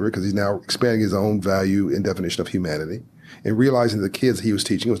himself a favor because he's now expanding his own value and definition of humanity, and realizing the kids he was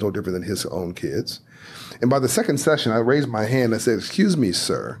teaching was no different than his own kids. And by the 2nd session, I raised my hand and I said, excuse me,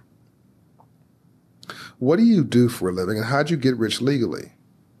 sir, what do you do for a living and how'd you get rich legally?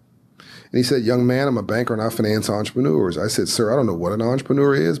 And he said, young man, I'm a banker and I finance entrepreneurs. I said, sir, I don't know what an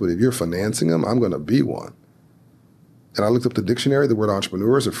entrepreneur is, but if you're financing them, I'm going to be one. And I looked up the dictionary, the word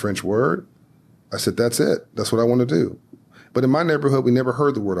entrepreneur is a French word. I said, that's it. That's what I want to do. But in my neighborhood, we never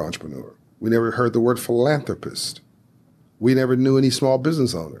heard the word entrepreneur. We never heard the word philanthropist. We never knew any small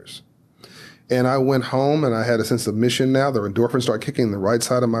business owners. And I went home and I had a sense of mission now. The endorphins started kicking in the right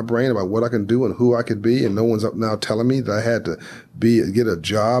side of my brain about what I can do and who I could be. And no one's up now telling me that I had to get a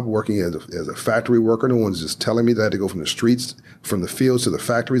job working as a factory worker. No one's just telling me that I had to go from the streets, from the fields to the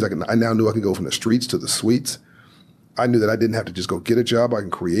factories. I now knew I could go from the streets to the suites. I knew that I didn't have to just go get a job. I can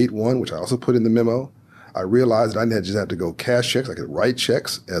create one, which I also put in the memo. I realized that I didn't just have to go cash checks. I could write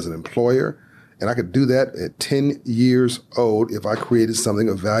checks as an employer. And I could do that at 10 years old if I created something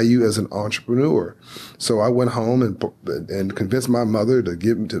of value as an entrepreneur. So I went home and convinced my mother to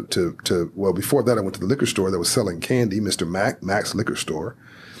give me well, before that I went to the liquor store that was selling candy, Mr. Mac's liquor store.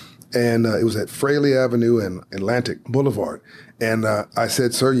 And it was at Fraley Avenue and Atlantic Boulevard. And I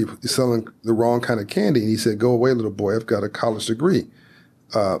said, sir, you're selling the wrong kind of candy. And he said, go away, little boy, I've got a college degree.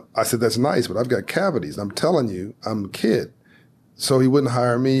 I said, that's nice, but I've got cavities. I'm telling you, I'm a kid. So he wouldn't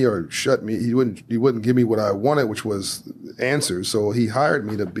hire me or shut me. He wouldn't give me what I wanted, which was answers. So he hired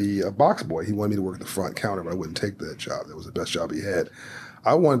me to be a box boy. He wanted me to work at the front counter, but I wouldn't take that job. That was the best job he had.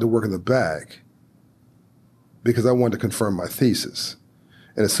 I wanted to work in the back because I wanted to confirm my thesis.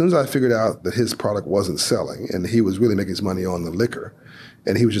 And as soon as I figured out that his product wasn't selling and he was really making his money on the liquor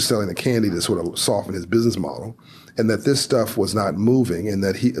and he was just selling the candy to sort of soften his business model, and that this stuff was not moving, and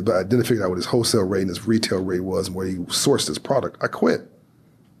that but I didn't figure out what his wholesale rate and his retail rate was and where he sourced his product, I quit.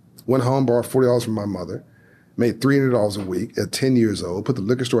 Went home, borrowed $40 from my mother, made $300 a week at 10 years old, put the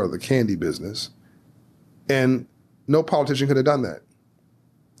liquor store out of the candy business, and no politician could have done that.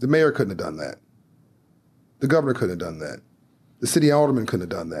 The mayor couldn't have done that. The governor couldn't have done that. The city alderman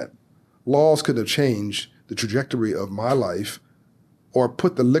couldn't have done that. Laws couldn't have changed the trajectory of my life or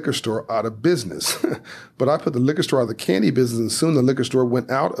put the liquor store out of business. But I put the liquor store out of the candy business, and soon the liquor store went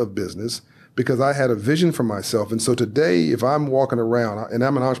out of business because I had a vision for myself. And so today, if I'm walking around, and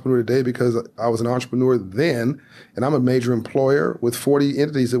I'm an entrepreneur today because I was an entrepreneur then, and I'm a major employer with 40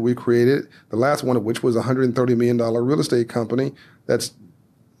 entities that we created, the last one of which was a $130 million real estate company that's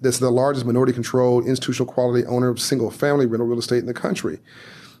the largest minority-controlled, institutional quality owner of single-family rental real estate in the country.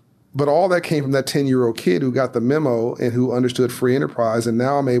 But all that came from that 10-year-old kid who got the memo and who understood free enterprise, and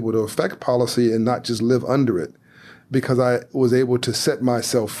now I'm able to affect policy and not just live under it because I was able to set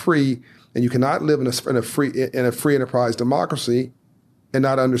myself free. And you cannot live in a free enterprise democracy and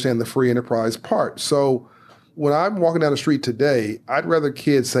not understand the free enterprise part. So when I'm walking down the street today, I'd rather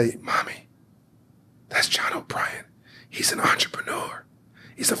kids say, Mommy, that's John O'Brien. He's an entrepreneur.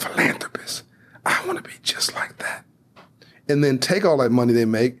 He's a philanthropist. I want to be just like that. And then take all that money they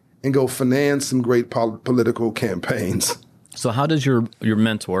make and go finance some great political campaigns. So how does your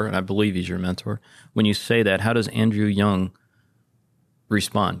mentor, and I believe he's your mentor, when you say that, how does Andrew Young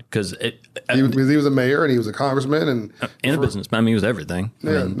respond? Because he was a mayor and he was a congressman and a businessman. I mean, he was everything.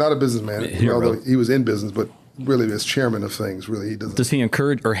 Yeah, not a businessman, although he was in business, but really as chairman of things, really he doesn't. Does he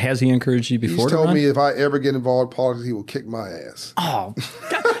encourage, or has he encouraged you before? He's told me if I ever get involved in politics, he will kick my ass. Oh,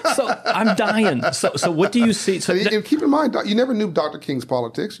 God. So I'm dying. So what do you see? So keep in mind, you never knew Dr. King's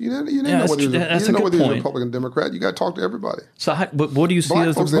politics. You didn't know whether he was a Republican, Democrat. You got to talk to everybody. So what do you see Black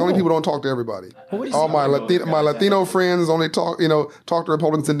as folks? The only people don't talk to everybody. All my Latino friends only talk to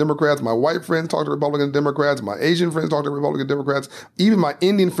Republicans and Democrats. My white friends talk to Republican and Democrats. My Asian friends talk to Republican Democrats. Even my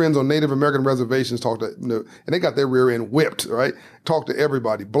Indian friends on Native American reservations talk to, and they got their rear end whipped, right? Talk to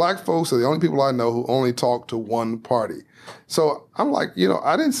everybody. Black folks are the only people I know who only talk to one party. So I'm like,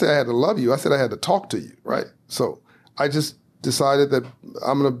 I didn't say I had to love you. I said I had to talk to you, right? So I just decided that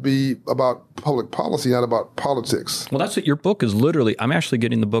I'm going to be about public policy, not about politics. Well, that's what your book is literally. I'm actually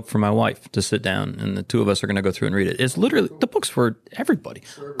getting the book for my wife to sit down, and the two of us are going to go through and read it. It's literally, the book's for everybody.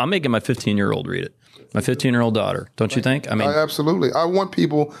 I'm making my 15-year-old read it. My 15-year-old daughter. Don't you think? Absolutely. I want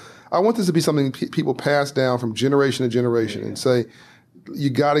this to be something people pass down from generation to generation and say,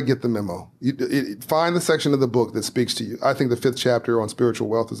 you got to get the memo. Find the section of the book that speaks to you. I think the 5th chapter on spiritual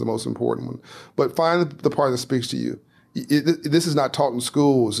wealth is the most important one. But find the part that speaks to you. This is not taught in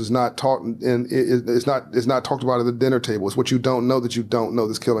schools. It's not taught it's not talked about at the dinner table. It's what you don't know that you don't know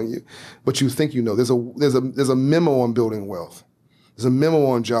that's killing you, but you think you know. There's a memo on building wealth. There's a memo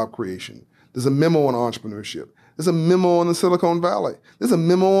on job creation. There's a memo on entrepreneurship. There's a memo on the Silicon Valley. There's a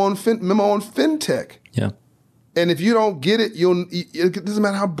memo on fintech. Yeah. And if you don't get it, it doesn't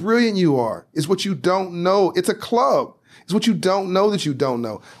matter how brilliant you are. It's what you don't know. It's a club. It's what you don't know that you don't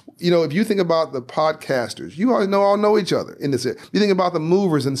know. If you think about the podcasters, you all know each other in this area. You think about the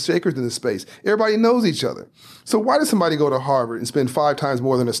movers and shakers in this space. Everybody knows each other. So why does somebody go to Harvard and spend 5 times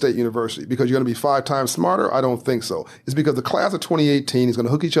more than a state university? Because you're going to be 5 times smarter? I don't think so. It's because the class of 2018 is going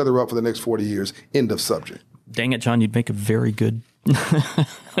to hook each other up for the next 40 years. End of subject. Dang it, John, you'd make a very good...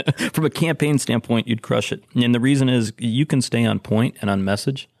 From a campaign standpoint, you'd crush it. And the reason is you can stay on point and on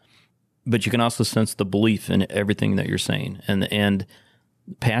message, but you can also sense the belief in everything that you're saying. And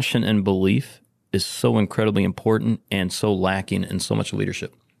passion and belief is so incredibly important and so lacking in so much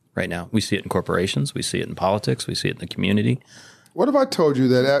leadership right now. We see it in corporations. We see it in politics. We see it in the community. What if I told you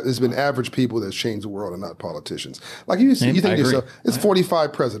that it's been average people that's changed the world and not politicians? Like you think to yourself, it's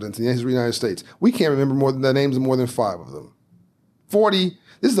 45 presidents in the history of the United States. We can't remember the names of more than 5 of them. 40.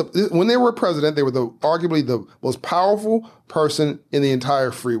 When they were president, they were arguably the most powerful person in the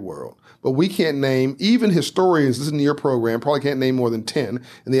entire free world. But we can't name, even historians, this is in your program, probably can't name more than 10,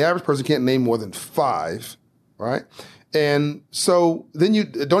 and the average person can't name more than 5, right? And so then you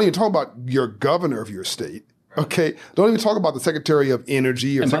don't even talk about your governor of your state, okay? Don't even talk about the Secretary of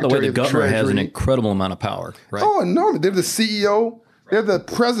Energy or Secretary of Treasury. And by the way, the governor has an incredible amount of power, right? Oh, enormous. They're the CEO. They're the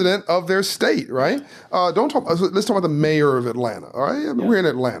president of their state, right? Let's talk about the mayor of Atlanta, all right? We're in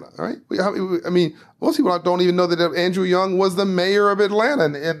Atlanta, all right? Most people don't even know that Andrew Young was the mayor of Atlanta,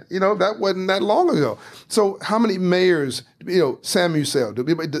 and that wasn't that long ago. So how many mayors, Sam Mussel,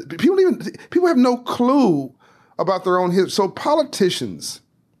 people have no clue about their own history. So politicians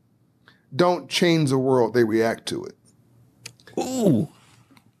don't change the world, they react to it. Ooh.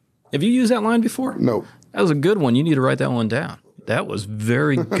 Have you used that line before? No. That was a good one. You need to write that one down. That was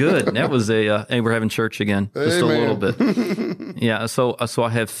very good. That was hey, we're having church again, just a little bit. Yeah, so I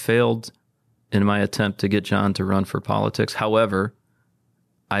have failed in my attempt to get John to run for politics. However,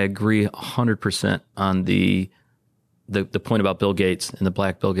 I agree 100% on the point about Bill Gates and the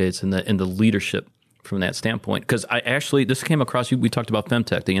Black Bill Gates and the leadership from that standpoint. Because this came across you. We talked about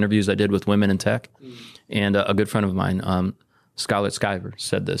femtech, the interviews I did with women in tech, and a good friend of mine, Scarlett Skyver,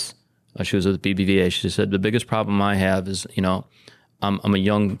 said this. She was at the BBVA. She said, the biggest problem I have is, I'm a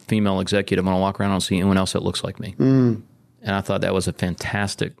young female executive. When I walk around, I don't see anyone else that looks like me. And I thought that was a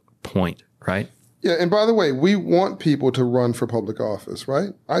fantastic point, right? Yeah, and by the way, we want people to run for public office,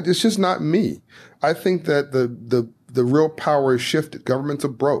 right? It's just not me. I think that the real power is shifted. Governments are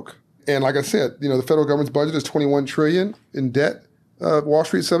broke. And like I said, the federal government's budget is $21 trillion in debt. Wall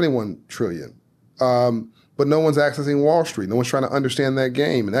Street, $71 trillion. But no one's accessing Wall Street. No one's trying to understand that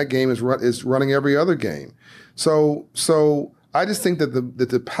game, and that game is running every other game. So I just think that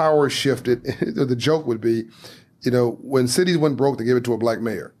the power shifted. The joke would be, when cities went broke, they gave it to a black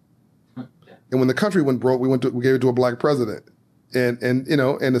mayor, and when the country went broke, we gave it to a black president, and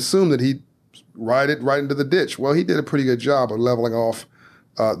assumed that he'd ride it right into the ditch. Well, he did a pretty good job of leveling off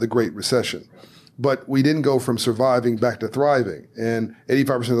the Great Recession. But we didn't go from surviving back to thriving. And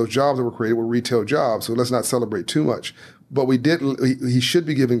 85% of those jobs that were created were retail jobs, so let's not celebrate too much. But he should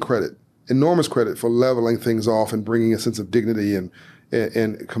be given credit, enormous credit, for leveling things off and bringing a sense of dignity and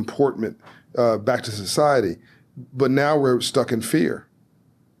and comportment back to society. But now we're stuck in fear.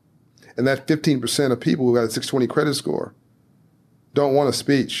 And that 15% of people who got a 620 credit score don't want a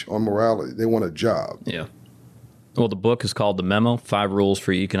speech on morality. They want a job. Yeah. Well, the book is called The Memo, 5 Rules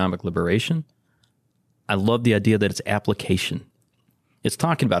for Economic Liberation. I love the idea that it's application. It's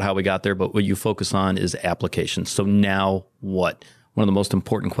talking about how we got there, but what you focus on is application. So now what? One of the most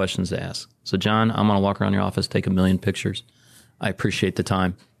important questions to ask. So, John, I'm going to walk around your office, take a million pictures. I appreciate the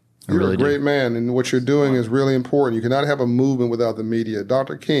time. You're a great man, and what you're doing is really important. You cannot have a movement without the media.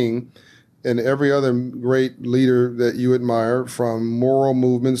 Dr. King and every other great leader that you admire, from moral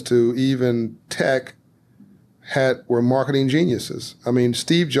movements to even tech, were marketing geniuses. I mean,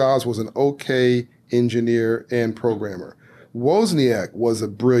 Steve Jobs was an okay engineer and programmer. Wozniak was a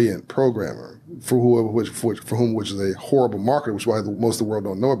brilliant programmer, for whom which is a horrible marketer, which is why most of the world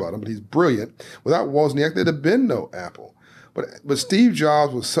don't know about him. But he's brilliant. Without Wozniak, there'd have been no Apple. But Steve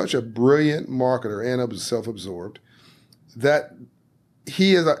Jobs was such a brilliant marketer and self-absorbed that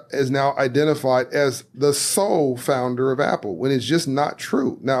he is now identified as the sole founder of Apple, when it's just not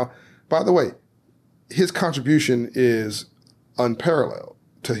true. Now, by the way, his contribution is unparalleled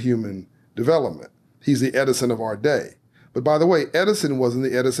to human development. He's the Edison of our day. But by the way, Edison wasn't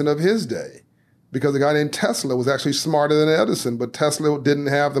the Edison of his day, because the guy named Tesla was actually smarter than Edison, but Tesla didn't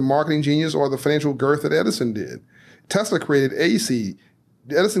have the marketing genius or the financial girth that Edison did. Tesla created AC.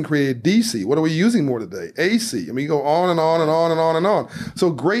 Edison created DC. What are we using more today? AC. I mean, you go on and on and on and on and on.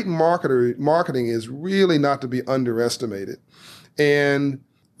 So great marketing is really not to be underestimated. And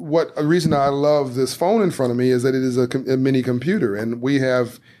a reason I love this phone in front of me is that it is a mini computer, and we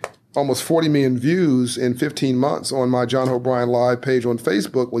have almost 40 million views in 15 months on my John Hope Bryant Live page on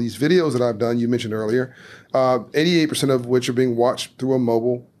Facebook with these videos that I've done, you mentioned earlier, 88% of which are being watched through a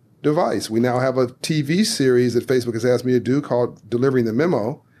mobile device. We now have a TV series that Facebook has asked me to do called Delivering the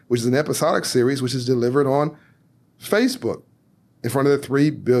Memo, which is an episodic series which is delivered on Facebook in front of the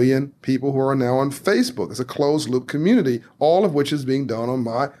 3 billion people who are now on Facebook. It's a closed-loop community, all of which is being done on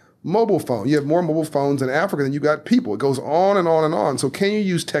my mobile phone. You have more mobile phones in Africa than you got people. It goes on and on and on. So can you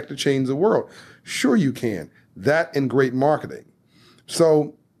use tech to change the world? Sure you can. That and great marketing.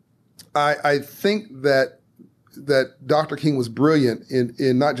 So I think that Dr. King was brilliant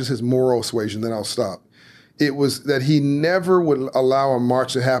in not just his moral suasion, then I'll stop. It was that he never would allow a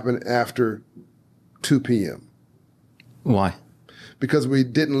march to happen after 2 p.m. Why? Because we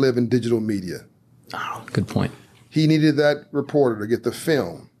didn't live in digital media. Oh, good point. He needed that reporter to get the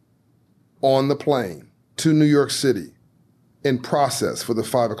film on the plane to New York City and process for the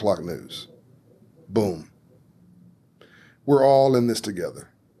 5 o'clock news. Boom. We're all in this together.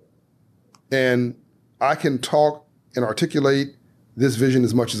 And I can talk and articulate this vision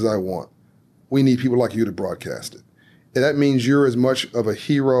as much as I want. We need people like you to broadcast it. And that means you're as much of a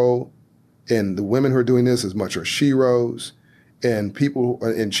hero, and the women who are doing this as much are sheroes, and people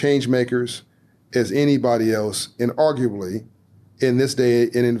and change makers as anybody else. And arguably, in this day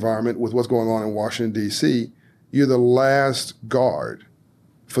and environment with what's going on in Washington, D.C., you're the last guard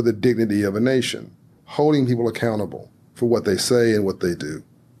for the dignity of a nation, holding people accountable for what they say and what they do.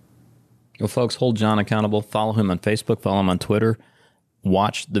 Well, folks, hold John accountable. Follow him on Facebook. Follow him on Twitter.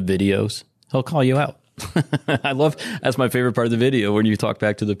 Watch the videos. He'll call you out. That's my favorite part of the video, when you talk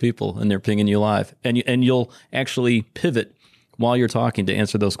back to the people and they're pinging you live. And you'll actually pivot while you're talking to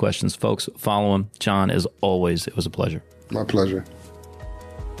answer those questions. Folks, follow him. John, as always, it was a pleasure. My pleasure.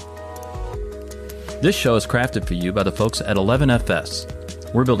 This show is crafted for you by the folks at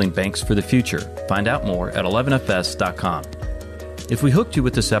 11FS. We're building banks for the future. Find out more at 11fs.com. If we hooked you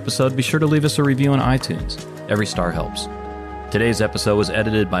with this episode, be sure to leave us a review on iTunes. Every star helps. Today's episode was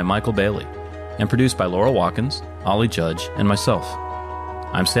edited by Michael Bailey and produced by Laura Watkins, Ollie Judge, and myself.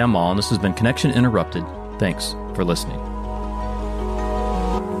 I'm Sam Maul, and this has been Connection Interrupted. Thanks for listening.